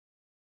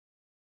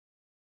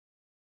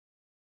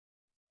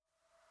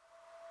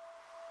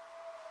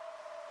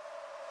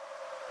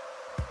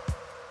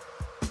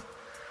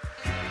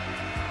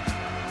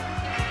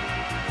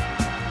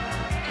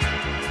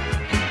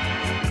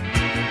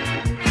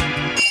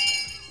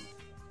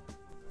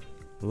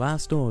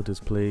Last orders,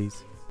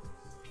 please.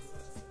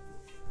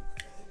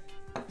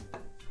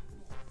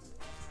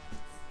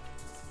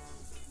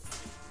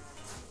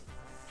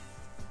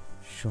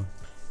 Shaun.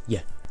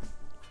 Yeah. Do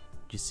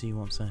you see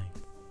what I'm saying?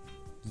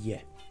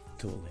 Yeah,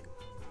 totally.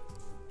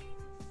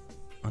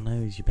 I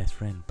know he's your best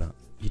friend, but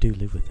you do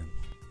live with him.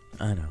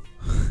 I know.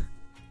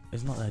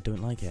 It's not that I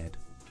don't like Ed.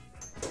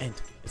 Ed,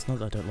 it's not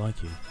that I don't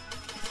like you.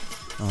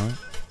 Alright?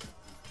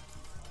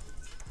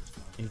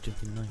 It would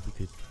just be nice if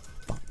we could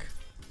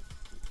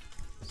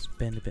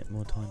spend a bit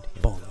more time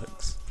together.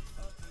 Bollocks.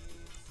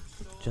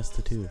 Just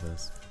the two of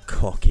us.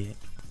 Cock it.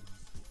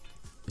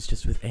 It's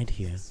just with Ed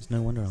here, it's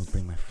no wonder I'll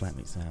bring my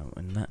flatmates out,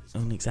 and that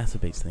only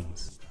exacerbates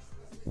things.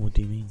 What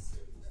do you mean?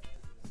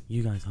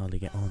 You guys hardly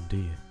get on, do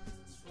you?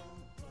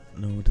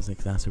 No, what does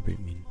exacerbate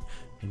mean?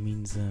 It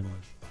means,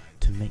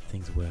 to make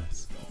things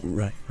worse.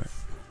 Right.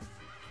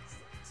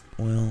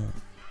 Well,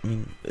 I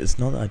mean, it's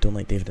not that I don't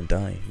like David and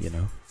Di, you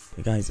know?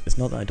 Guys, it's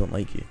not that I don't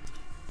like you.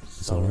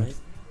 It's alright.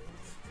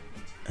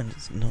 And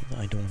it's not that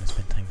I don't want to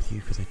spend time with you,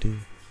 because I do.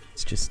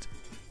 It's just,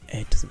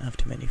 Ed doesn't have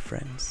too many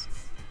friends.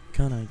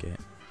 Can I get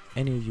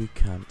any of you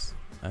cunts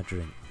a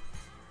drink?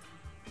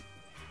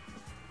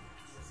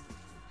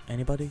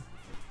 Anybody?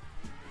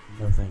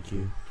 No, thank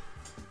you.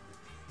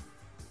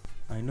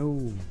 I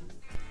know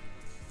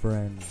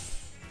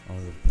friends are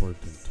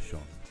important to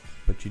Shaun,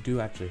 but you do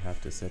actually have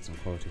to set some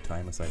quality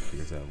time aside for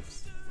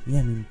yourselves. Yeah,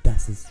 I mean,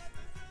 Das is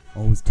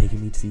always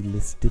taking me to see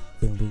listed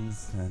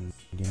buildings, and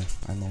yeah,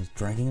 I'm always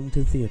dragging him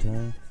to the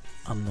theatre.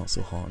 I'm not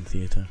so hot in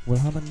theatre. Well,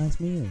 how about a nice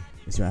meal?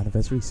 It's your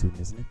anniversary soon,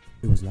 isn't it?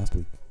 It was last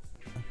week.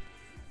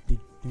 Did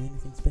you do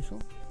anything special?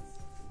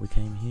 We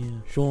came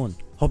here. Shaun,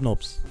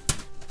 hobnobs.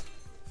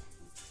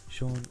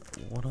 Shaun,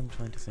 what I'm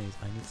trying to say is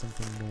I need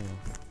something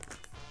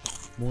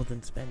more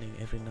than spending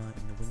every night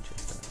in the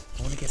Winchester.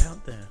 I want to get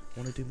out there. I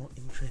want to do more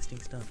interesting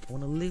stuff. I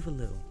want to live a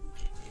little.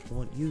 I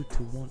want you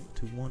to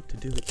want to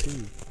do it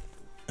too.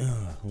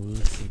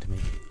 Listen to me.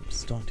 I'm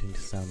starting to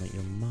sound like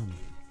your mum.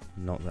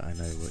 Not that I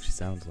know what she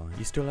sounds like.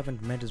 You still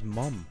haven't met his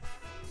mum?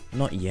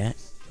 Not yet.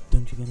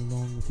 Don't you get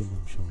along with your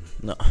mum, Shaun?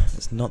 No,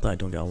 it's not that I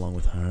don't get along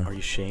with her. Are you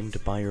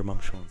ashamed by your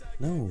mum, Shaun?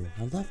 No,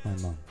 I love my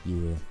mum.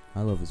 Yeah,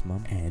 I love his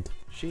mum. Ed.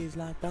 She's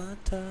like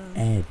butter.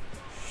 Ed.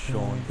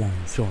 Shaun.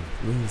 Guys, Shaun,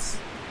 please.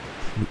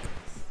 Look,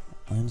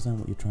 I understand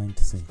what you're trying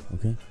to say,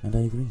 okay? And I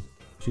agree.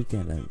 Should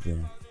get out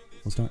there.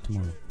 We'll start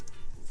tomorrow.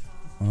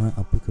 Alright,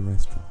 I'll book a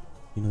restaurant.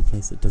 You know the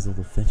place that does all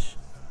the fish?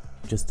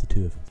 Just the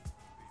two of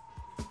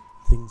us.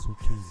 Things will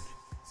change.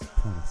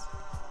 Promise.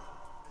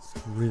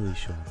 Really,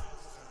 Shaun.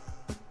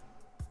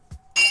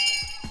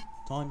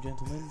 Time,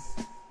 gentlemen.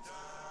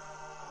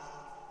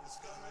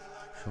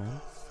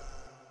 Shaun?